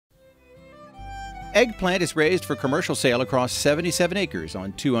Eggplant is raised for commercial sale across 77 acres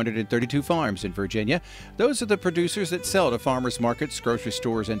on 232 farms in Virginia. Those are the producers that sell to farmers markets, grocery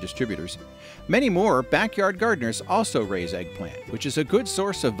stores, and distributors. Many more backyard gardeners also raise eggplant, which is a good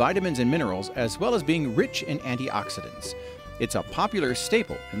source of vitamins and minerals as well as being rich in antioxidants. It's a popular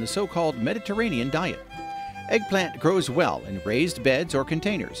staple in the so-called Mediterranean diet. Eggplant grows well in raised beds or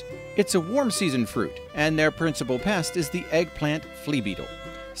containers. It's a warm season fruit, and their principal pest is the eggplant flea beetle.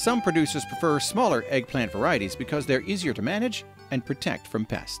 Some producers prefer smaller eggplant varieties because they're easier to manage and protect from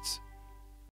pests.